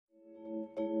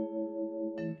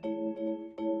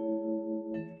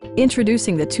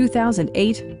Introducing the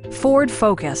 2008 Ford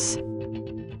Focus.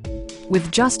 With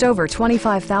just over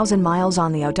 25,000 miles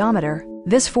on the odometer,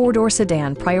 this four-door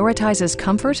sedan prioritizes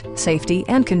comfort, safety,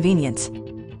 and convenience.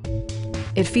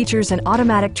 It features an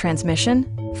automatic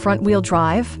transmission, front-wheel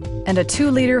drive, and a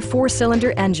 2-liter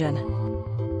 4-cylinder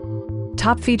engine.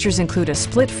 Top features include a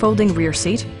split folding rear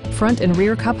seat, front and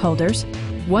rear cup holders,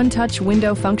 one-touch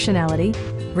window functionality,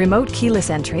 remote keyless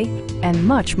entry, and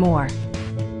much more.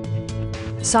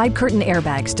 Side curtain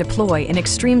airbags deploy in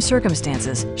extreme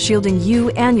circumstances, shielding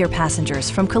you and your passengers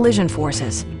from collision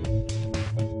forces.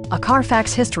 A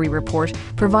Carfax history report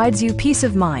provides you peace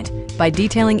of mind by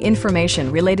detailing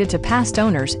information related to past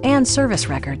owners and service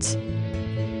records.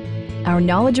 Our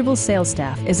knowledgeable sales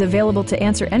staff is available to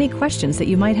answer any questions that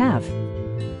you might have.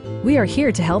 We are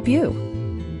here to help you.